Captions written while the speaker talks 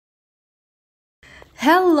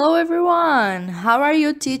Hello everyone! How are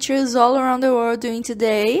you teachers all around the world doing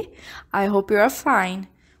today? I hope you are fine.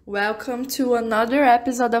 Welcome to another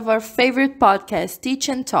episode of our favorite podcast, Teach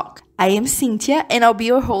and Talk. I am Cynthia and I'll be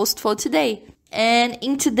your host for today. And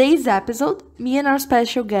in today's episode, me and our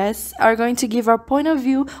special guests are going to give our point of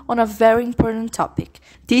view on a very important topic,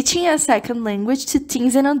 teaching a second language to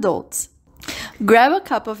teens and adults. Grab a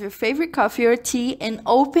cup of your favorite coffee or tea and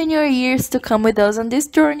open your ears to come with us on this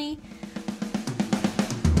journey.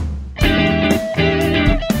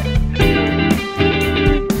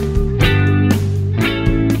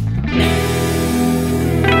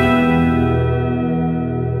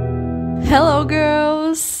 Hello,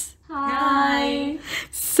 girls! Hi!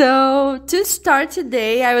 So, to start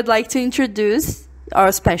today, I would like to introduce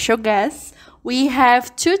our special guests. We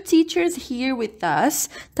have two teachers here with us,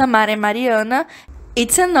 Tamara and Mariana.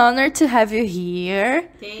 It's an honor to have you here.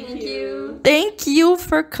 Thank you. Thank you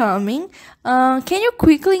for coming. Can you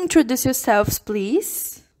quickly introduce yourselves,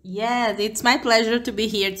 please? Yes, it's my pleasure to be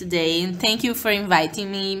here today, and thank you for inviting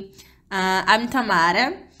me. I'm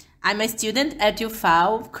Tamara. I'm a student at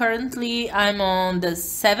UFAL. Currently, I'm on the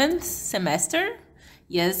 7th semester.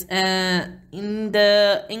 Yes, in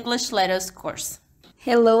the English Letters course.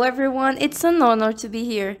 Hello everyone, it's an honor to be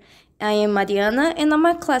here. I am Mariana and I'm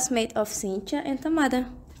a classmate of Cynthia and Tamara.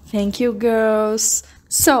 Thank you, girls.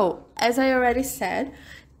 So, as I already said,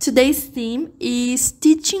 today's theme is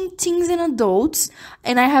teaching teens and adults,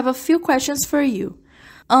 and I have a few questions for you.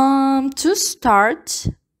 To start,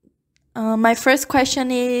 my first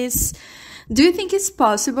question is, do you think it's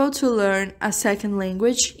possible to learn a second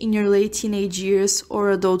language in your late teenage years or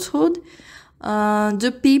adulthood?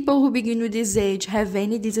 Do people who begin with this age have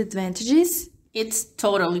any disadvantages? It's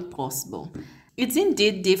totally possible. It's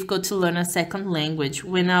indeed difficult to learn a second language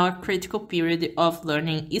when our critical period of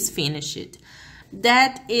learning is finished.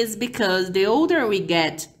 That is because the older we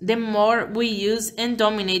get, the more we use and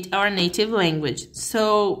dominate our native language.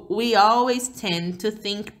 So we always tend to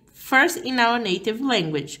think first in our native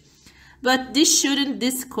language. But this shouldn't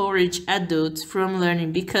discourage adults from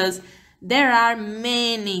learning because there are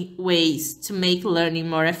many ways to make learning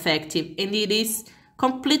more effective, and it is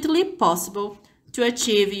completely possible to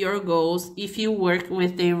achieve your goals if you work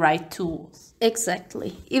with the right tools.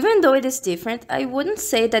 Exactly. Even though it is different, I wouldn't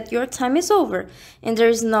say that your time is over and there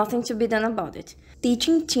is nothing to be done about it.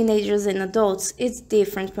 Teaching teenagers and adults is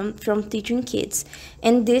different from teaching kids,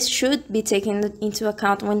 and this should be taken into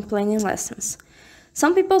account when planning lessons.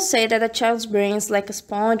 Some people say that a child's brain is like a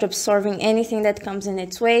sponge absorbing anything that comes in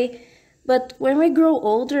its way, but when we grow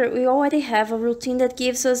older, we already have a routine that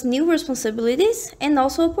gives us new responsibilities and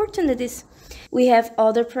also opportunities. We have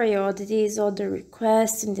other priorities, other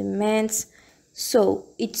requests and demands, so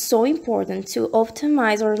it's so important to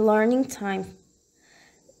optimize our learning time.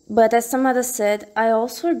 But as Samara said, I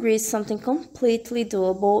also agree it's something completely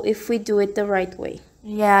doable if we do it the right way.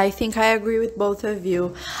 Yeah, I think I agree with both of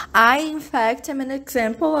you. I, in fact, am an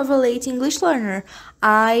example of a late English learner.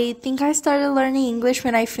 I think I started learning English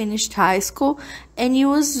when I finished high school, and it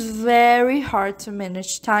was very hard to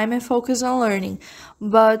manage time and focus on learning.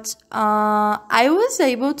 But I was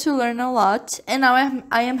able to learn a lot, and now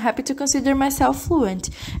I am happy to consider myself fluent.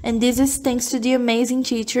 And this is thanks to the amazing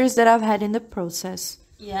teachers that I've had in the process.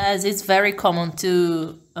 Yes, it's very common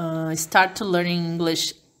to start to learning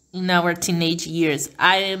English in our teenage years.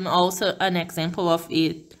 I am also an example of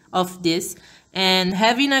this, and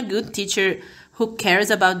having a good teacher who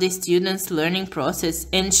cares about the students' learning process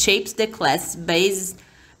and shapes the class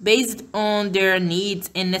based on their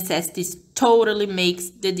needs and necessities totally makes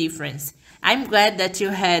the difference. I'm glad that you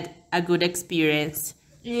had a good experience.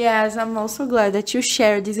 Yes, I'm also glad that you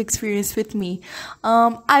shared this experience with me.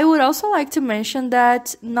 I would also like to mention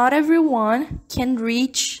that not everyone can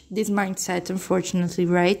reach this mindset, unfortunately,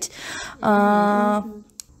 right?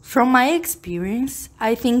 From my experience,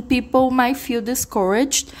 I think people might feel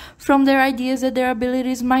discouraged from their ideas that their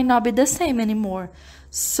abilities might not be the same anymore.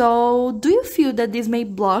 So, do you feel that this may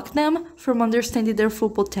block them from understanding their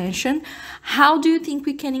full potential? How do you think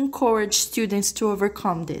we can encourage students to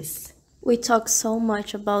overcome this? We talk so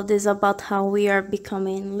much about this, about how we are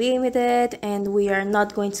becoming limited and we are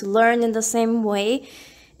not going to learn in the same way.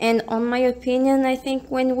 And on my opinion, I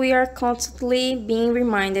think when we are constantly being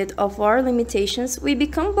reminded of our limitations, we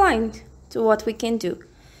become blind to what we can do.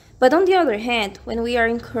 But on the other hand, when we are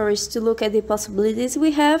encouraged to look at the possibilities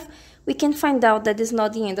we have, we can find out that it's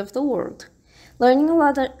not the end of the world. Learning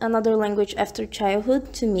another language after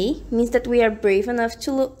childhood, to me, means that we are brave enough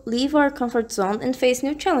to leave our comfort zone and face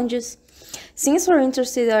new challenges. Since our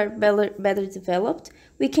interests are better developed,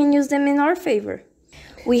 we can use them in our favor.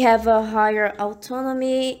 We have a higher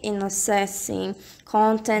autonomy in assessing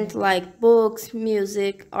content like books,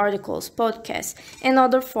 music, articles, podcasts, and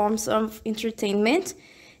other forms of entertainment,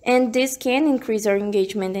 and this can increase our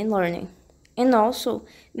engagement in learning. And also,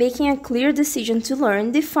 making a clear decision to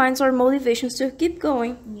learn defines our motivations to keep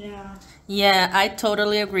going. Yeah, I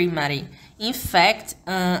totally agree, Mari. In fact,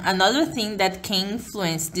 another thing that can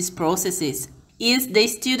influence these processes is the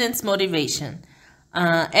student's motivation.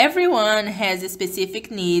 Everyone has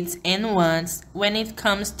specific needs and wants when it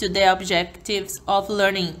comes to the objectives of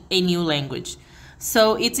learning a new language.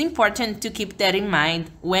 So it's important to keep that in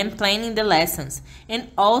mind when planning the lessons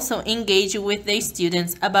and also engage with the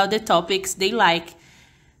students about the topics they like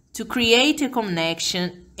to create a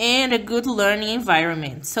connection and a good learning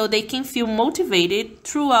environment so they can feel motivated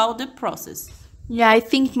throughout the process. Yeah, I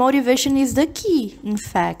think motivation is the key, in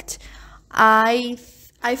fact.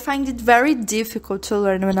 I find it very difficult to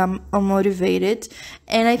learn when I'm unmotivated,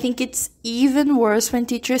 and I think it's even worse when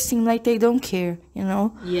teachers seem like they don't care, you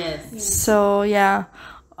know? Yes. So, yeah.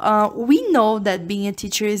 We know that being a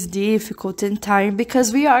teacher is difficult and tiring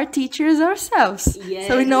because we are teachers ourselves. Yes,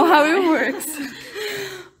 so we know how we it works.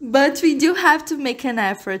 But we do have to make an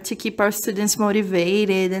effort to keep our students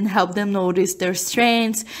motivated and help them notice their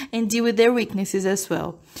strengths and deal with their weaknesses as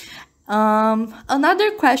well.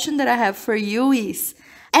 Another question that I have for you is,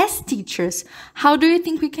 as teachers, how do you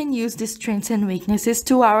think we can use these strengths and weaknesses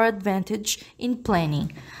to our advantage in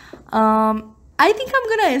planning? I think I'm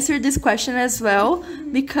going to answer this question as well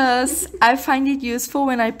because I find it useful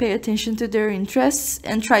when I pay attention to their interests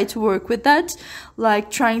and try to work with that, like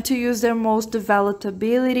trying to use their most developed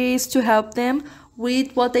abilities to help them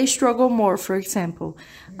with what they struggle more, for example.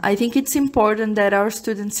 I think it's important that our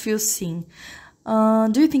students feel seen.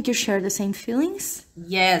 Do you think you share the same feelings?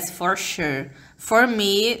 Yes, for sure. For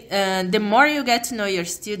me, the more you get to know your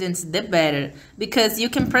students, the better, because you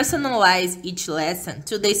can personalize each lesson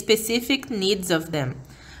to the specific needs of them.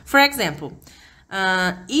 For example,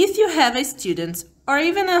 if you have a student or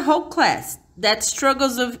even a whole class that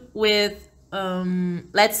struggles with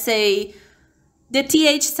let's say, the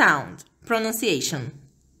TH sound pronunciation,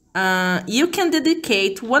 you can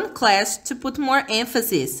dedicate one class to put more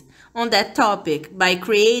emphasis on that topic by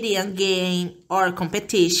creating a game or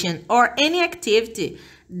competition or any activity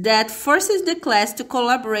that forces the class to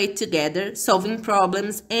collaborate together, solving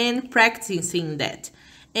problems and practicing that.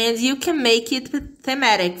 And you can make it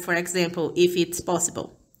thematic, for example, if it's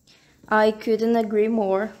possible. I couldn't agree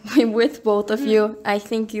more with both of you. I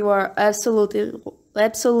think you are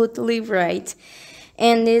absolutely right.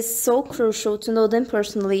 And it's so crucial to know them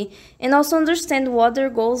personally and also understand what their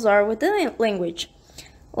goals are with the language.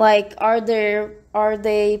 Like, are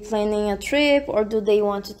they planning a trip, or do they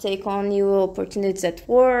want to take on new opportunities at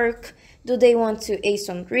work? Do they want to ace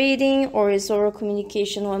on reading, or is oral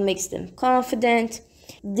communication what makes them confident?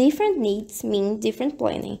 Different needs mean different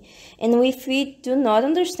planning, and if we do not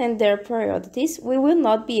understand their priorities, we will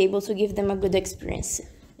not be able to give them a good experience.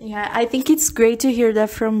 Yeah, I think it's great to hear that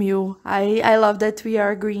from you. I love that we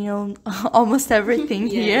are agreeing on almost everything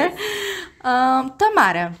here.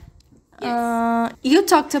 Tamara. You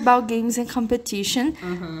talked about games and competition,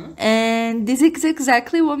 and this is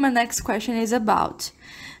exactly what my next question is about.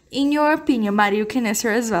 In your opinion, Mari, you can answer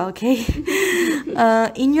as well, okay?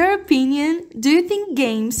 In your opinion, do you think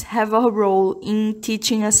games have a role in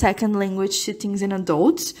teaching a second language to teens and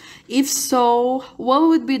adults? If so, what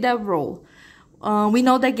would be that role? We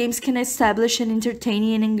know that games can establish an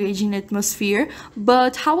entertaining and engaging atmosphere,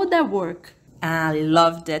 but how would that work? I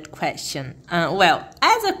love that question. Well,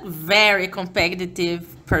 as a very competitive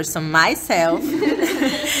person myself,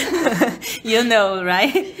 you know,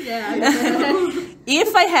 right? Yeah.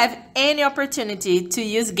 If I have any opportunity to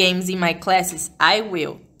use games in my classes, I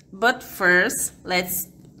will. But first, let's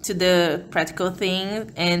to the practical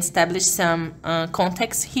thing and establish some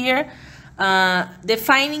context here.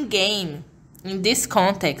 Defining game in this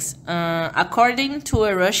context, according to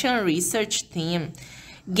a Russian research team,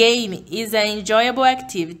 game is an enjoyable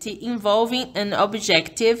activity involving an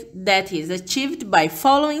objective that is achieved by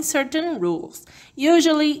following certain rules,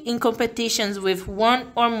 usually in competitions with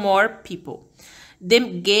one or more people.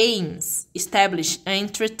 The games establish an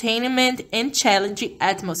entertainment and challenging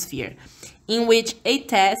atmosphere in which a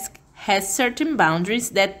task has certain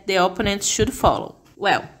boundaries that the opponent should follow.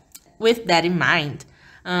 Well, with that in mind,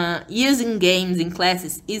 using games in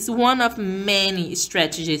classes is one of many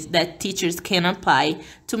strategies that teachers can apply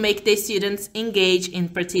to make the students engage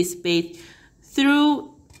and participate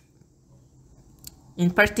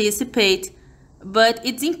But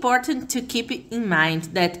it's important to keep in mind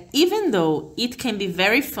that even though it can be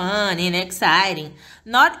very fun and exciting,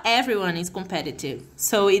 not everyone is competitive.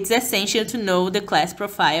 So it's essential to know the class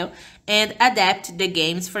profile and adapt the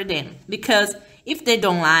games for them. Because if they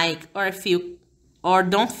don't like or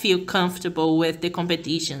don't feel comfortable with the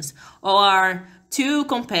competitions or are too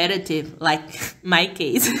competitive, like my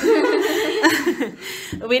case,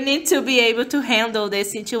 we need to be able to handle the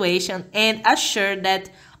situation and assure that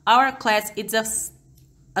our class is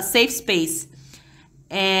a safe space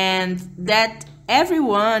and that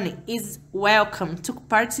everyone is welcome to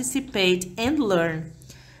participate and learn.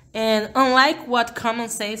 And unlike what common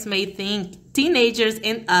sense may think, teenagers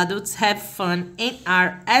and adults have fun and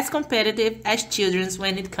are as competitive as children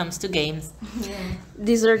when it comes to games. Yeah.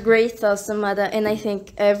 These are great thoughts, Amada, and I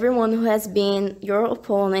think everyone who has been your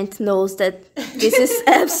opponent knows that this is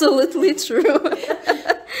absolutely true.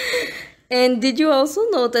 And did you also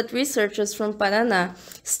know that researchers from Paraná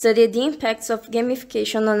studied the impacts of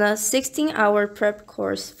gamification on a 16-hour prep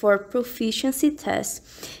course for proficiency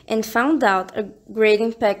tests and found out a great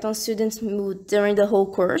impact on students' mood during the whole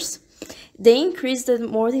course? They increased the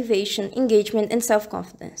motivation, engagement, and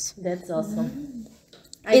self-confidence. That's awesome.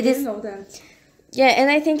 I didn't know that. Yeah, and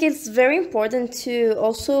I think it's very important to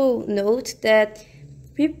also note that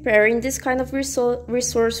preparing this kind of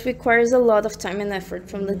resource requires a lot of time and effort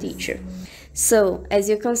from the teacher. So, as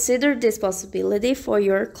you consider this possibility for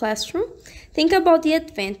your classroom, think about the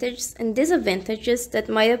advantages and disadvantages that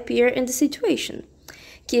might appear in the situation.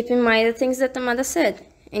 Keep in mind the things that Amanda said,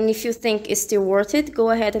 and if you think it's still worth it, go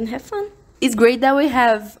ahead and have fun. It's great that we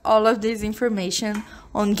have all of this information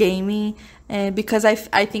on gaming because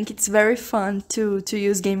I think it's very fun to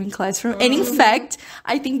use gaming classroom. And in fact,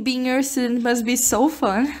 I think being your student must be so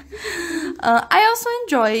fun. I also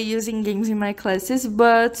enjoy using games in my classes,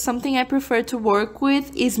 but something I prefer to work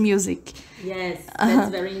with is music. Yes, that's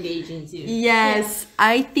very engaging too. Yes,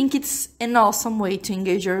 I think it's an awesome way to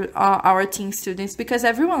engage our teen students because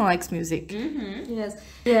everyone likes music. Mm-hmm.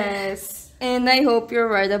 Yes. And I hope you're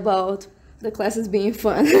right about the classes being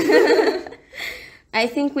fun. I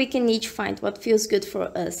think we can each find what feels good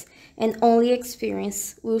for us, and only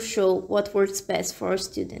experience will show what works best for our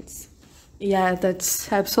students. Yeah,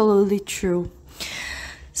 that's absolutely true.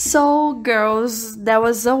 So, girls, that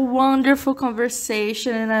was a wonderful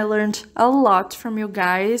conversation and I learned a lot from you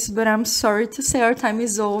guys, but I'm sorry to say our time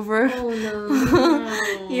is over. Oh,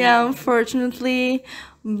 no. Yeah, unfortunately.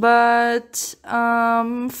 But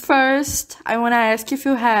first, I want to ask if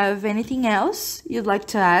you have anything else you'd like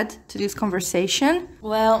to add to this conversation.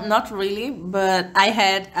 Well, not really, but I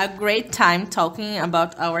had a great time talking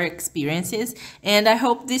about our experiences, and I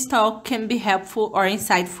hope this talk can be helpful or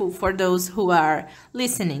insightful for those who are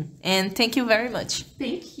listening. And thank you very much.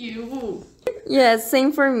 Thank you. Yeah,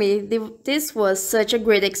 same for me. This was such a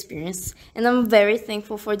great experience, and I'm very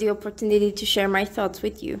thankful for the opportunity to share my thoughts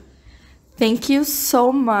with you. Thank you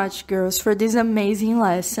so much, girls, for this amazing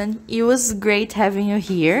lesson. It was great having you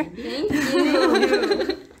here. Thank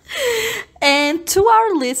you. And to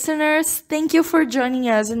our listeners, thank you for joining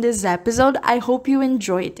us in this episode. I hope you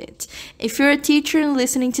enjoyed it. If you're a teacher and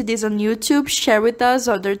listening to this on YouTube, share with us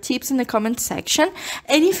other tips in the comment section.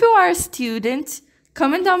 And if you are a student,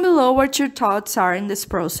 comment down below what your thoughts are in this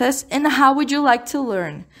process and how would you like to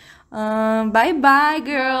learn. Bye-bye,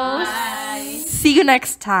 girls. Bye. See you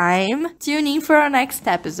next time. Tune in for our next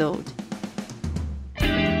episode.